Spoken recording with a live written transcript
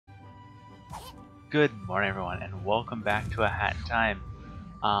Good morning, everyone, and welcome back to A Hat in Time.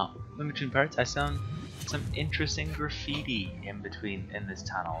 In between parts, I found some interesting graffiti in these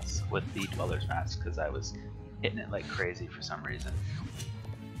tunnels with the Dweller's Mask because I was hitting it like crazy for some reason.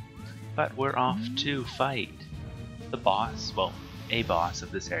 But we're off to fight the boss, well, a boss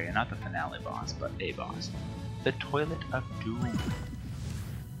of this area, not the finale boss, but a boss. The Toilet of Doom.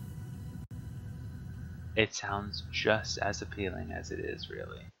 It sounds just as appealing as it is,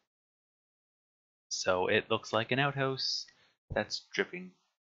 really. So it looks like an outhouse that's dripping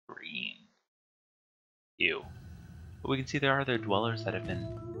green. Ew. But we can see there are other dwellers that have been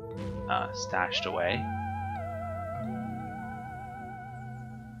stashed away.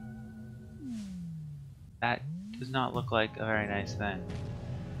 That does not look like a very nice thing.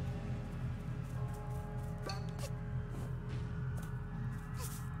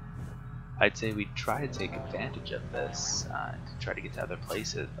 I'd say we try to take advantage of this to try to get to other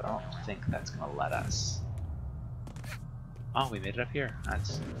places, but I don't think that's going to let us. Oh, we made it up here.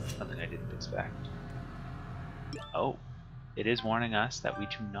 That's something I didn't expect. Oh, it is warning us that we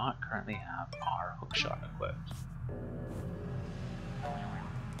do not currently have our hookshot equipped.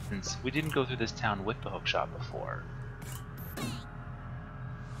 Since we didn't go through this town with the hookshot before.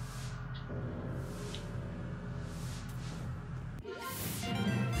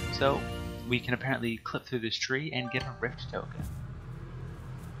 So, we can apparently clip through this tree and get a rift token.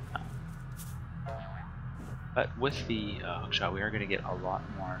 But with the hookshot, we are going to get a lot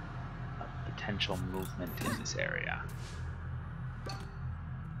more potential movement in this area.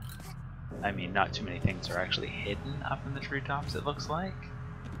 I mean, not too many things are actually hidden up in the treetops, it looks like.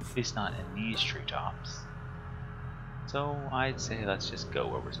 At least not in these treetops. So I'd say let's just go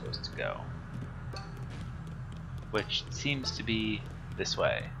where we're supposed to go. Which seems to be this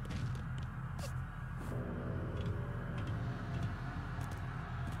way.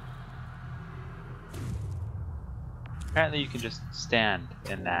 Apparently you can just stand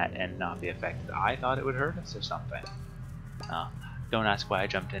in that and not be affected. I thought it would hurt us or something. Don't ask why I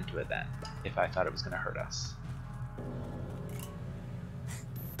jumped into it then, if I thought it was going to hurt us.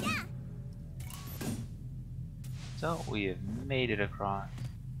 So we have made it across.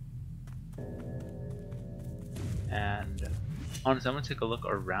 And honestly, I'm going to take a look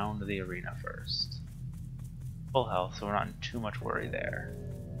around the arena first. Full health, so we're not in too much worry there.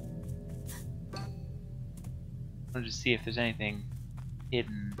 I'll just see if there's anything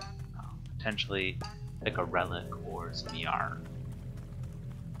hidden, potentially like a relic or some yarn.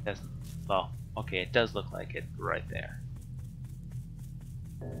 Doesn't, well, okay, it does look like it right there.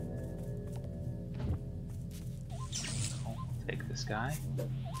 So, take this guy.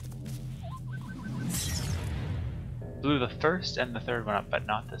 Blew the first and the third one up, but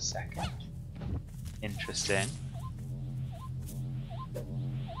not the second. Interesting.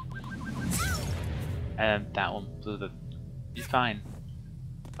 And that one blew the... fine.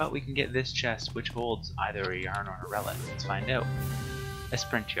 But we can get this chest, which holds either a yarn or a relic. Let's find out. A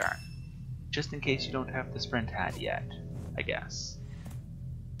sprint yarn. Just in case you don't have the sprint hat yet, I guess.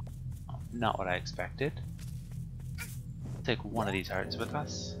 Not what I expected. Take one of these hearts with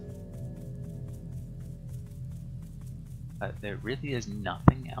us. But there really is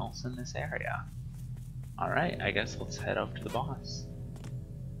nothing else in this area. Alright, I guess let's head up to the boss.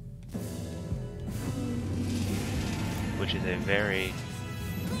 Which is a very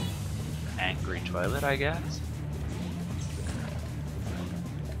angry toilet, I guess.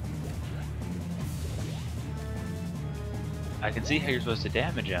 I can see how you're supposed to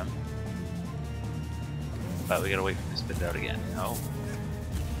damage him, but we gotta wait for him to spit it out again. No.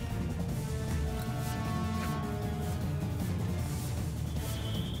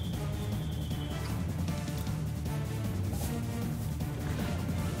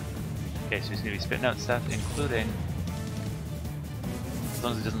 Okay, so he's gonna be spitting out stuff, including, as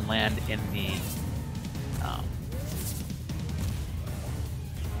long as it doesn't land in the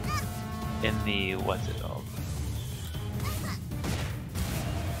what's it called?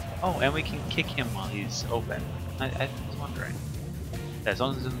 Oh, and we can kick him while he's open. I was wondering. As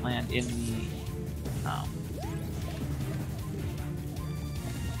long as it doesn't land in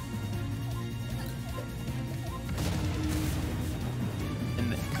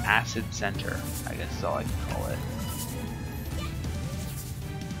the acid center, I guess is all I can call it.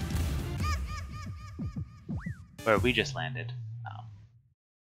 Where we just landed.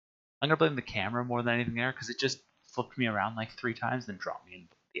 I'm gonna blame the camera more than anything there, because it just flipped me around like 3 times and dropped me in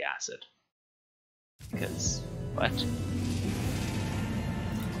the acid. Because, what?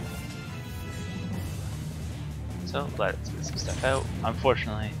 So, let's get some stuff out.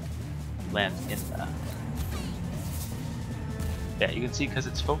 Unfortunately, lands in the Yeah, you can see because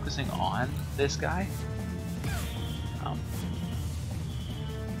it's focusing on this guy.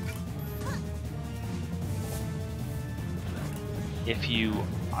 If you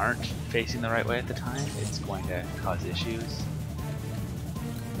aren't facing the right way at the time, it's going to cause issues.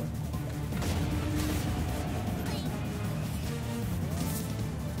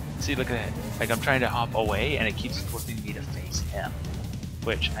 See, look at that. Like, I'm trying to hop away and it keeps forcing me to face him.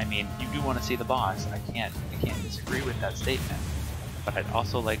 Which, I mean, you do want to see the boss. I can't disagree with that statement. But I'd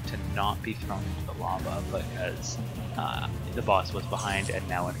also like to not be thrown into the lava because the boss was behind and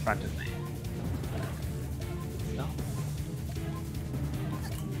now in front of me. So,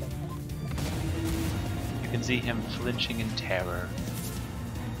 you can see him flinching in terror.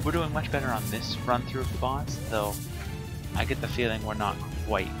 We're doing much better on this run through of the boss, though I get the feeling we're not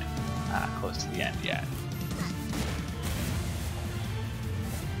quite close to the end yet.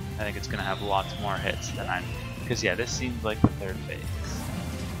 I think it's going to have lots more hits than I'm... Because yeah, this seems like the third phase.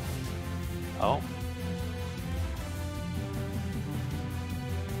 Oh.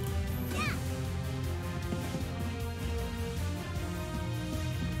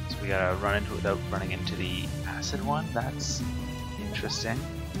 So we gotta run into it without running into the acid one? That's interesting.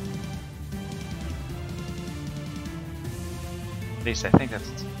 At least I think that's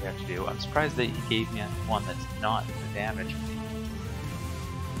what we have to do. I'm surprised that he gave me one that's not the damage me.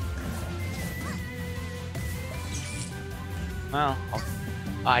 Well,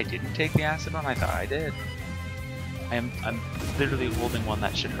 I didn't take the acid one. I thought I did. I'm literally holding one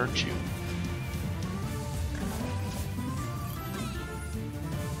that should hurt you.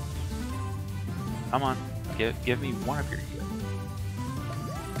 Come on, give me one of your heals.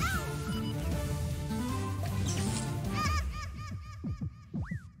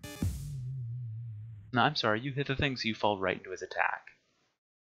 No, I'm sorry. You hit the thing, so you fall right into his attack.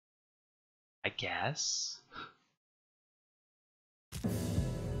 I guess.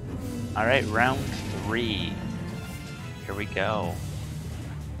 Alright, round 3. Here we go.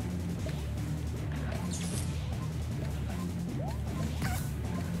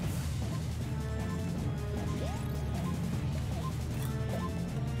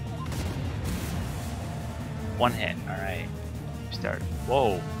 One hit, alright. Start.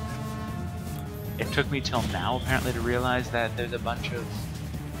 Whoa. It took me till now apparently to realize that there's a bunch of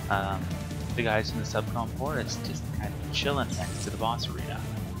the guys in the subcom forest just kind of chilling next to the boss arena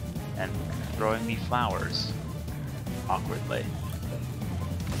and throwing me flowers awkwardly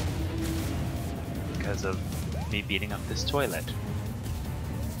because of me beating up this toilet.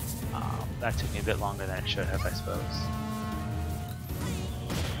 That took me a bit longer than it should have, I suppose.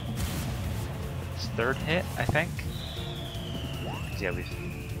 It's third hit, I think. Yeah,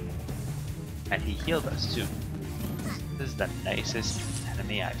 and he healed us too. This is the nicest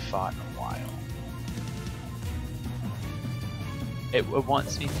enemy I've fought in a while. It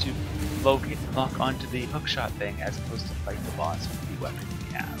wants me to lock onto the hookshot thing as opposed to fight the boss with the weapon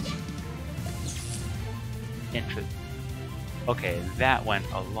we have. Interesting. Okay, that went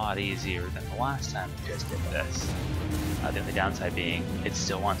a lot easier than the last time we just did this. The only downside being, it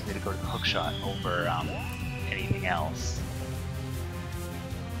still wants me to go to the hookshot over anything else.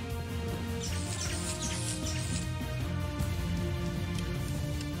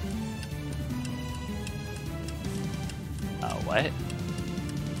 What?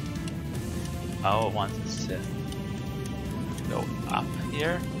 Oh, it wants us to go up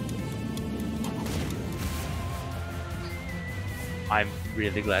here? I'm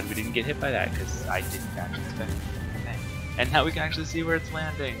really glad we didn't get hit by that, because I didn't actually expect it. Okay. And now we can actually see where it's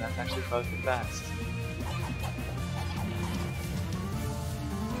landing. That's actually probably the best.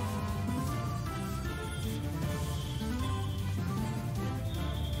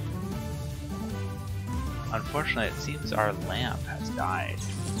 Unfortunately, it seems our lamp has died.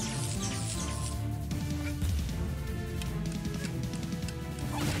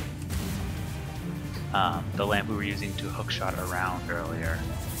 The lamp we were using to hookshot around earlier.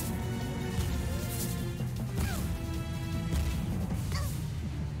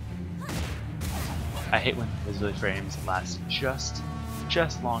 I hate when visual frames last just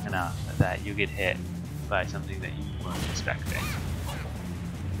long enough that you get hit by something that you weren't expecting.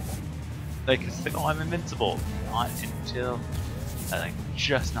 Like, it's like, oh, I'm invincible. Not until, like,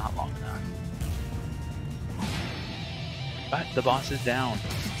 just not long enough. But the boss is down.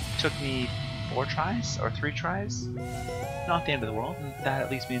 It took me 4 tries or 3 tries. Not the end of the world, and that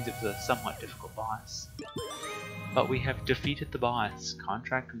at least means it was a somewhat difficult boss. But we have defeated the boss.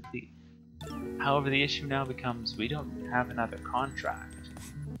 Contract complete. However, the issue now becomes we don't have another contract.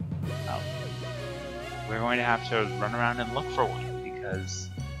 We're going to have to run around and look for one because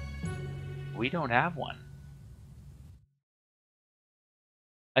we don't have one.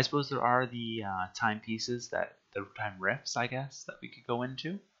 I suppose there are the timepieces that the time rifts, I guess, that we could go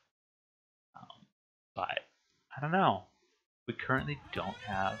into. But I don't know. We currently don't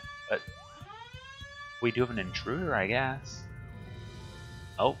have, but we do have an intruder, I guess.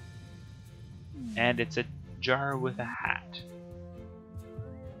 Oh, and it's a jar with a hat.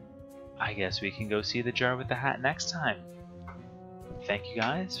 I guess we can go see the jar with the hat next time. Thank you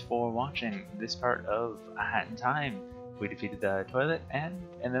guys for watching this part of A Hat in Time. We defeated the toilet, and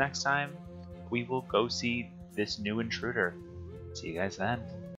in the next time, we will go see this new intruder. See you guys then.